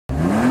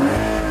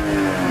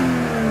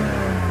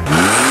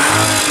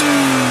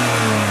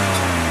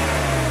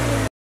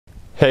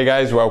Hey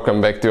guys,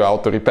 welcome back to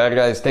Auto Repair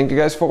guys. Thank you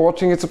guys for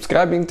watching and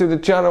subscribing to the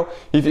channel.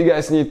 If you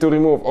guys need to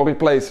remove or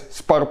replace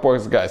spark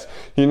plugs guys,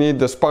 you need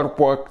the spark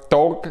plug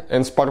TORUQ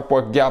and spark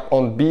plug gap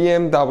on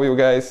BMW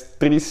guys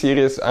 3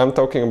 series. I'm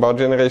talking about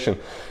generation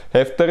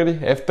F30,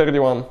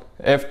 F31,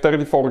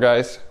 F34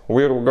 guys.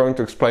 We're going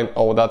to explain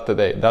all that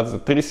today. That's the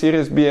 3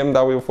 series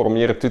BMW from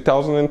year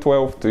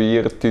 2012 to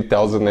year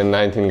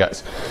 2019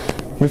 guys.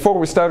 Before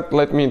we start,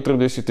 let me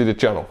introduce you to the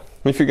channel.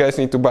 If you guys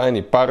need to buy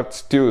any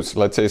parts, tools,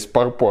 let's say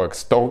spark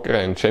plugs, torque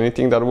wrench,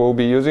 anything that we'll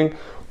be using,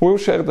 we'll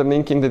share the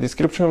link in the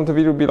description of the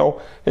video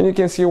below, and you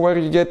can see where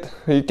you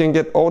can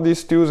get all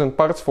these tools and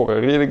parts for a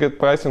really good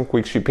price and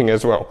quick shipping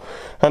as well.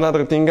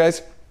 Another thing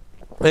guys,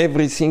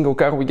 every single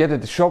car we get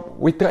at the shop,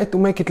 we try to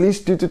make at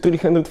least 200 to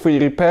 300 free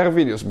repair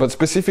videos, but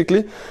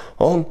specifically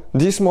on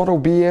this model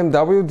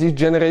BMW, this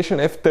generation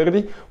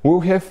F30, we'll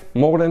have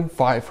more than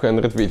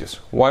 500 videos.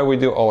 Why we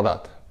do all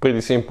that?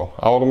 Pretty simple.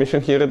 Our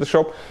mission here at the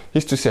shop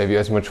is to save you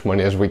as much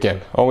money as we can.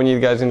 All we need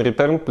guys in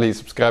return, please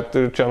subscribe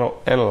to the channel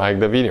and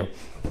like the video.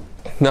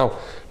 Now,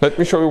 let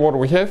me show you what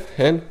we have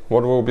and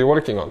what we'll be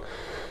working on.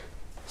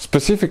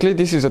 Specifically,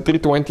 this is a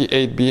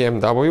 328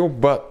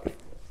 BMW, but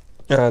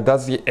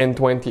that's the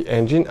N20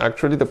 engine.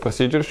 Actually, the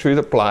procedure should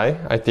apply,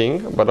 I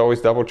think, but always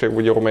double check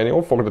with your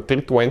manual for the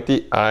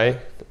 320i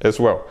as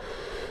well.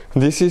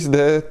 This is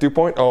the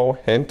 2.0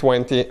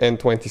 N20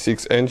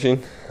 N26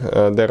 engine.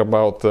 They're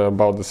about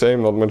the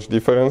same, not much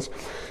difference.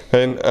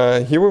 And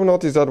here we'll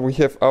notice that we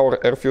have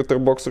our air filter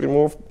box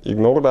removed.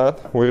 Ignore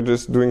that, we're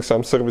just doing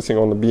some servicing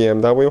on the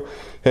BMW,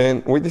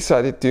 and we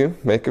decided to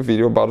make a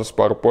video about the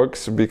spark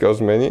plugs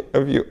because many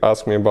of you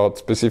asked me about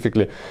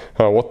specifically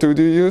what tool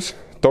do you use,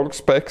 torque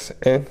specs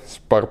and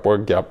spark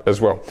plug gap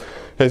as well.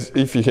 As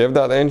if you have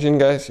that engine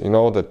guys, you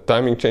know the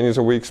timing chain is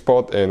a weak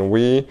spot, and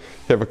we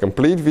have a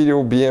complete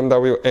video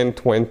BMW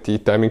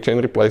N20 timing chain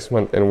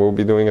replacement, and we'll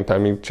be doing a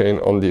timing chain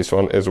on this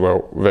one as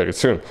well very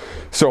soon.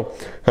 So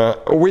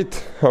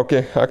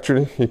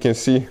actually you can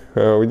see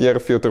with the air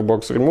filter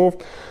box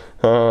removed,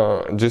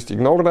 just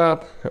ignore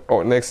that.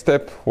 Next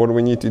step, what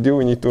we need to do,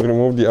 we need to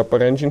remove the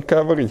upper engine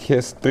cover. It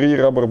has 3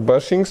 rubber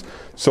bushings,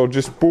 so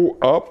just pull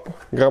up,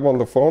 grab on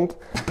the front,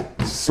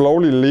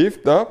 slowly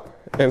lift up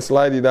and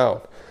slide it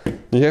out.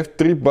 You have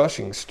 3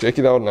 bushings. Check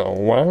it out now.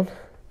 1,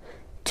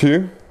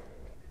 2,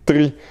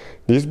 3.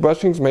 These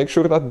bushings, make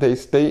sure that they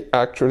stay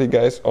actually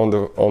guys on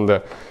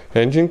the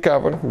engine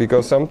cover,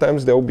 because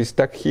sometimes they'll be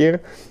stuck here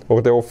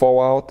or they'll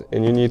fall out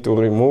and you need to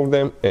remove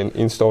them and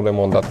install them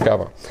on that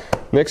cover.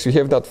 Next you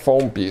have that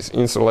foam piece,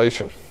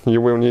 insulation.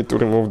 You will need to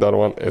remove that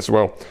one as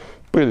well.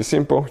 Pretty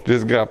simple,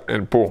 just grab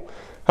and pull.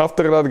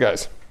 After that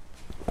guys,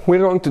 we're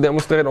going to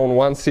demonstrate on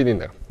 1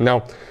 cylinder.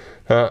 Now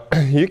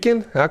you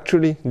can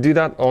actually do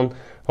that on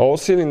all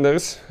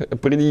cylinders,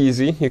 pretty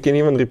easy. You can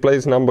even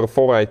replace number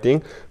 4 I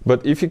think,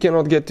 but if you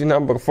cannot get to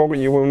number 4,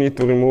 you will need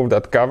to remove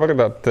that cover,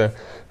 that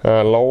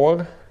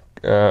lower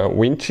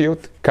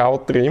windshield cowl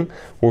trim.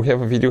 We'll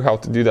have a video how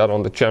to do that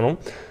on the channel.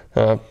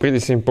 Pretty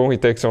simple,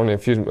 it takes only a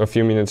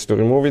few minutes to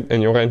remove it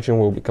and your engine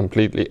will be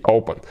completely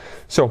open.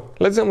 So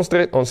let's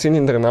demonstrate on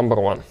cylinder number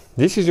 1.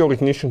 This is your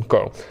ignition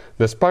coil.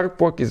 The spark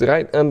plug is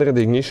right under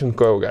the ignition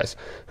coil guys.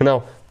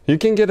 Now you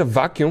can get a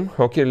vacuum,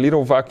 okay,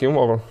 little vacuum,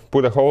 or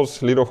put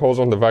little hose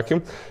on the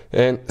vacuum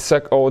and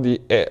suck all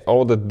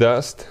the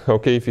dust,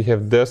 okay, if you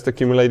have dust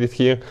accumulated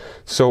here.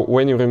 So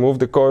when you remove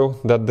the coil,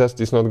 that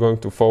dust is not going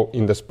to fall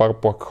in the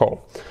spark plug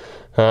hole.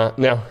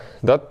 Now,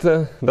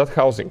 that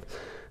housing,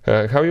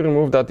 how you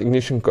remove that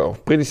ignition coil?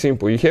 Pretty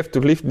simple. You have to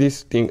lift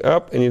this thing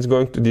up and it's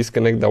going to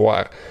disconnect the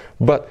wire.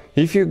 But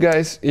if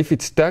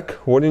it's stuck,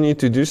 what you need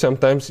to do,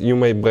 sometimes you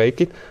may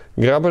break it,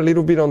 grab a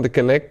little bit on the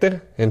connector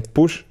and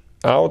push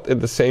out at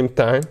the same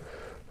time.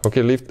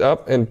 Okay, lift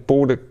up and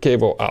pull the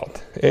cable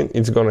out and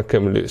it's gonna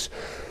come loose.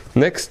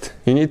 Next,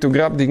 you need to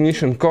grab the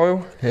ignition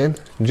coil and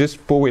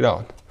just pull it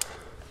out.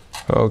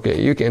 Okay,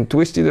 you can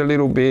twist it a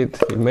little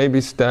bit, it may be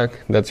stuck,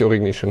 that's your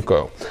ignition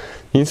coil.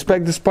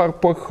 Inspect the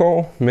spark plug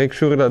hole, make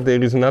sure that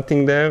there is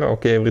nothing there,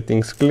 okay,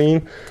 everything's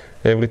clean,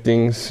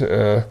 everything's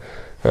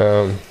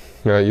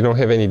you don't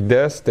have any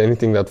dust,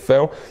 anything that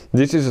fell.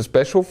 This is a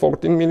special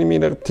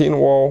 14mm thin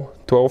wall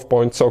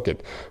 12-point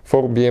socket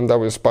for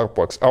BMW spark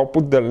plugs. I'll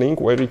put the link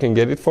where you can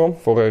get it from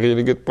for a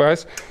really good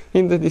price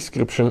in the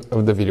description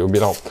of the video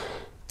below.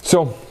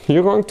 So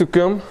you're going to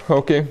come,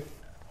 okay,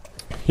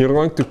 you're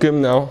going to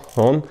come now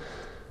on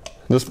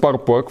the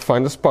spark plug,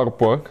 find the spark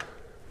plug.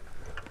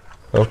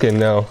 Okay,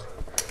 now,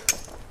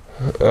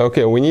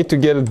 okay, we need to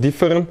get a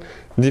different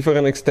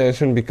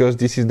extension because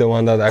this is the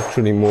one that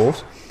actually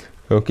moves.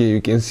 Okay,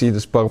 you can see the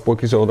spark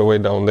plug is all the way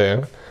down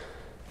there.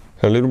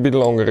 A little bit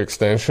longer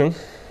extension.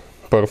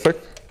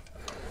 Perfect.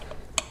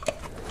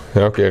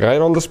 Okay,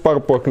 right on the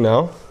spark plug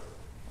now.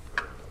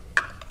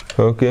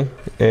 Okay,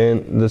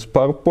 and the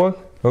spark plug,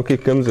 okay,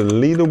 comes a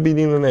little bit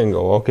in an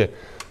angle. Okay,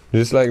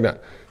 just like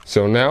that.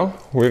 So now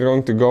we're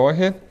going to go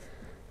ahead,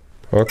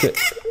 okay,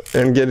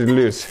 and get it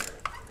loose.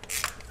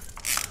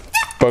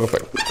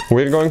 Perfect.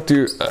 We're going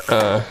to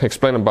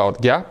explain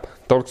about gap,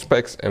 torque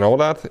specs and all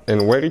that,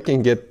 and where you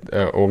can get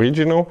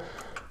original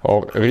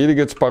or really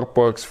good spark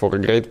plugs for a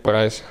great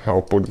price.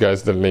 I'll put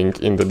guys the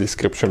link in the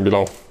description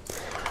below.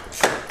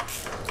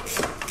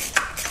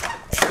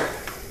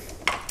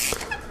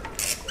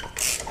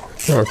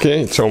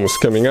 Okay, it's almost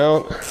coming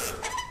out.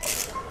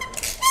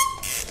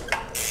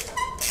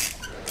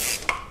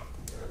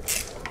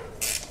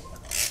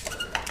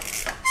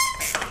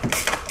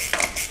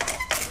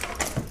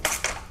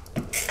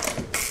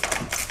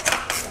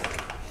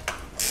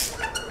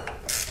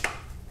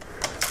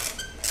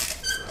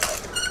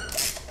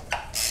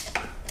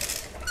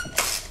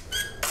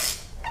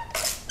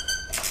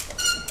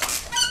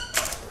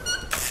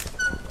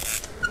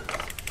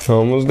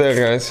 Almost there,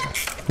 guys.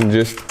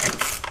 Just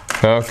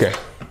okay.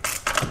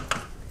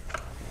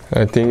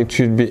 I think it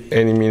should be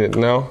any minute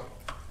now.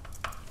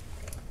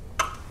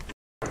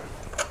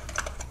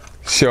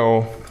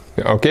 So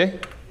okay,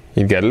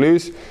 it got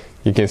loose.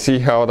 You can see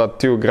how that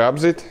tool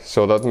grabs it,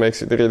 so that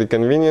makes it really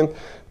convenient.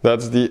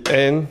 That's the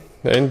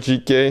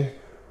NGK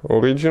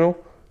original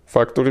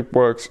factory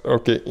plugs,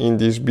 okay, in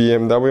this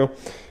BMW.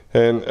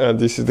 And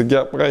this is the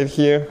gap right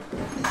here,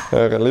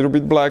 a little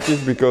bit blackish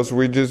because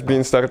we just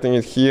been starting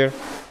it here,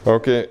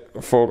 okay,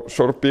 for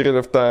short period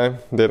of time.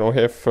 They don't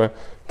have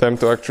time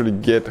to actually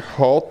get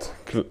hot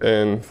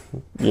and,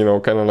 you know,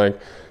 kind of like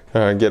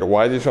get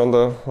whitish on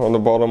the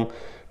bottom.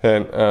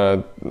 And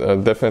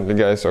definitely,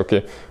 guys,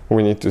 okay,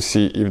 we need to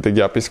see if the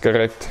gap is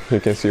correct. You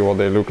can see what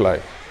they look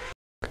like.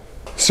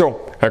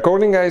 So,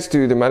 according, guys,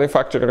 to the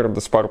manufacturer of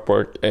the spark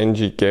plug,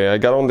 NGK, I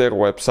got on their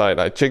website,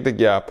 I checked the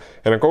gap,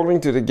 and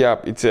according to the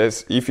gap, it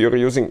says if you're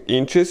using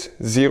inches,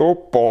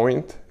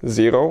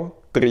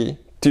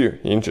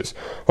 0.032 inches,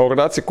 or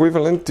that's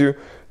equivalent to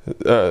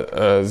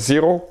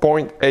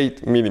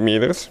 0.8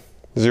 millimeters,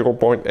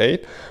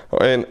 0.8,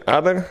 and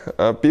other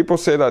people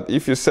say that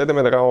if you set them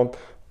at around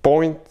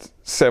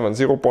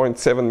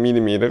 0.7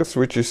 millimeters,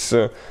 which is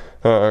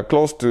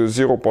close to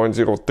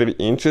 0.03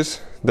 inches,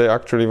 they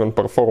actually even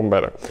perform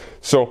better.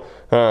 So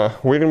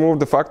we removed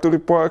the factory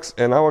plugs,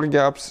 and our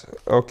gaps,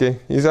 okay,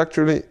 is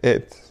actually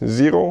at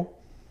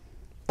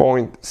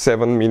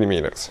 0.7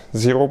 millimeters.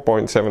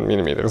 0.7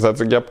 millimeters.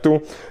 That's a gap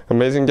tool,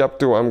 amazing gap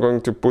tool. I'm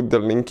going to put the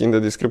link in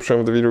the description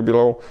of the video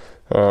below.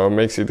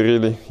 Makes it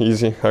really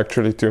easy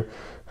actually to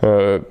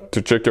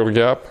check your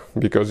gap,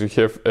 because you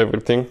have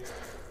everything,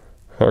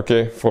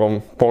 okay,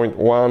 from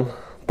 0.1,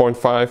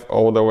 0.5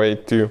 all the way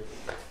to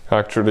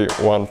actually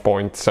 1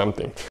 point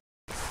something.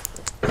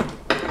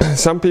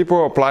 Some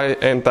people apply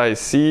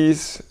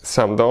anti-seize,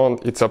 some don't,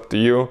 it's up to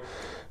you.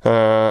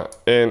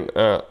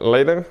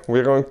 Later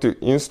we're going to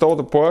install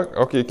the plug.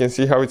 Okay, you can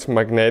see how it's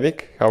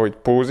magnetic, how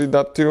it pulls it,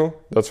 that too.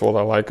 That's what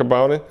I like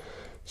about it.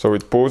 So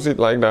it pulls it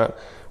like that.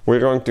 We're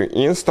going to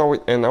install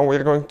it, and now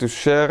we're going to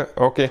share,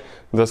 okay,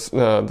 the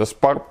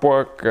spark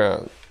plug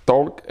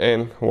torque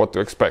and what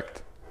to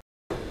expect.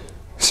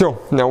 So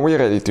now we're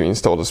ready to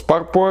install the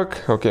spark plug.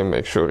 Okay,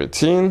 make sure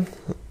it's in.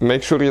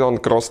 Make sure you don't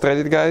cross-thread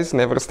it, guys.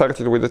 Never start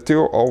it with a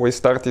tool, always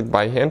start it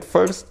by hand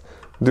first.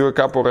 Do a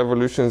couple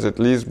revolutions at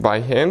least by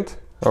hand,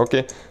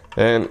 okay?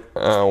 And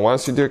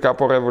once you do a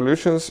couple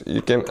revolutions,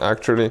 you can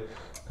actually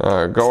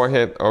go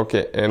ahead,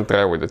 okay, and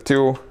try with the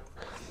tool.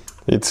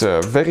 It's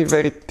a very,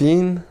 very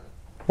thin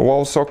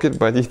wall socket,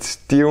 but it's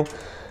still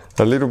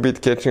a little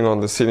bit catching on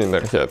the cylinder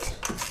head.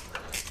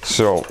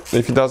 So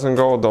if it doesn't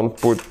go, don't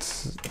put,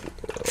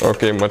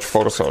 okay, much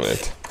force on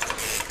it.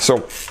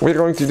 So we're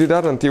going to do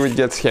that until it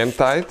gets hand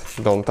tight.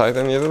 Don't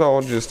tighten it at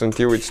all, just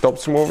until it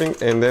stops moving.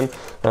 And then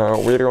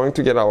we're going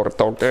to get our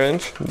torque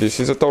wrench. This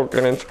is a torque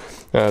wrench.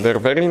 They're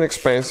very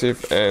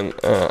inexpensive, and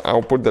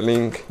I'll put the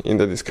link in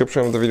the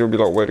description of the video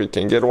below where you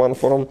can get one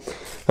from.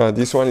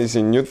 This one is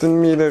in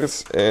Newton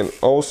meters and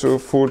also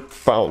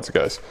foot-pounds,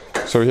 guys.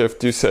 So you have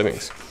two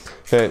settings.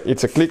 And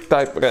it's a click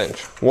type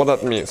wrench. What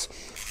that means?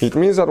 It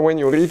means that when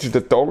you reach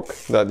the torque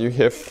that you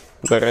have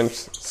the wrench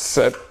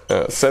set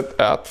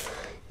at,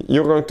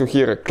 you're going to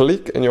hear a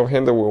click and your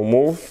handle will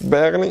move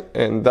barely,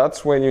 and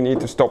that's when you need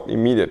to stop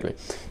immediately.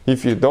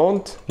 If you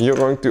don't, you're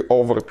going to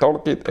over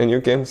torque it and you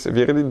can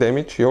severely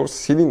damage your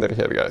cylinder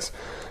head, guys,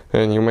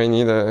 and you may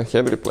need a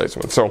head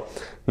replacement. So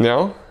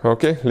now,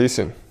 okay,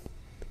 listen.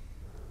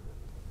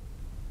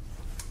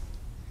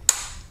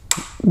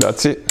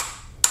 That's it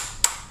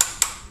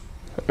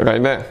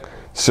right there.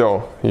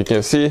 So you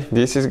can see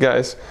this is,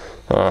 guys,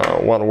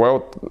 one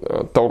well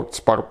torqued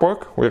spark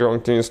plug. We're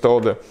going to install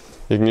the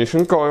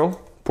ignition coil,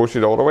 push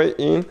it all the way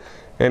in,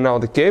 and now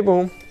the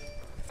cable,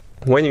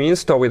 when you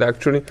install it,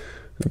 actually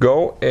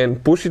go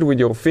and push it with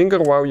your finger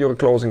while you're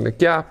closing the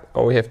cap.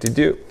 All you have to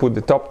do, put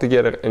the top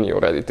together, and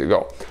you're ready to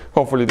go.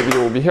 Hopefully the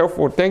video will be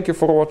helpful. Thank you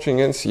for watching,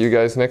 and see you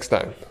guys next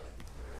time.